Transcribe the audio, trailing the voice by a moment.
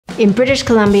In British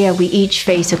Columbia, we each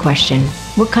face a question.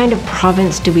 What kind of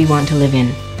province do we want to live in?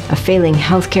 A failing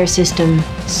healthcare system,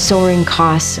 soaring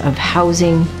costs of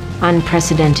housing,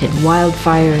 unprecedented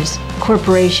wildfires,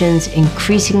 corporations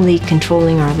increasingly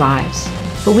controlling our lives.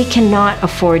 But we cannot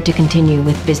afford to continue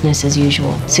with business as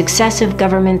usual. Successive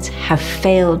governments have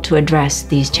failed to address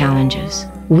these challenges.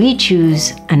 We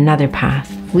choose another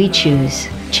path. We choose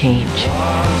change.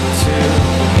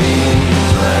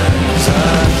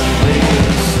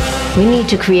 We need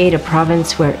to create a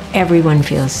province where everyone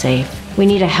feels safe. We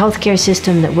need a healthcare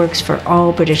system that works for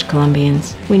all British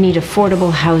Columbians. We need affordable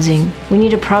housing. We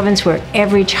need a province where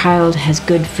every child has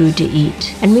good food to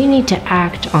eat. And we need to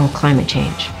act on climate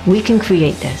change. We can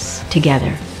create this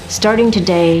together. Starting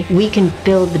today, we can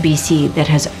build the BC that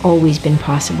has always been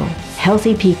possible.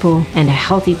 Healthy people and a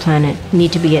healthy planet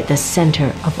need to be at the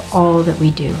center of all that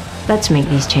we do. Let's make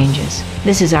these changes.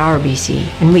 This is our BC,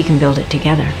 and we can build it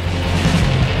together.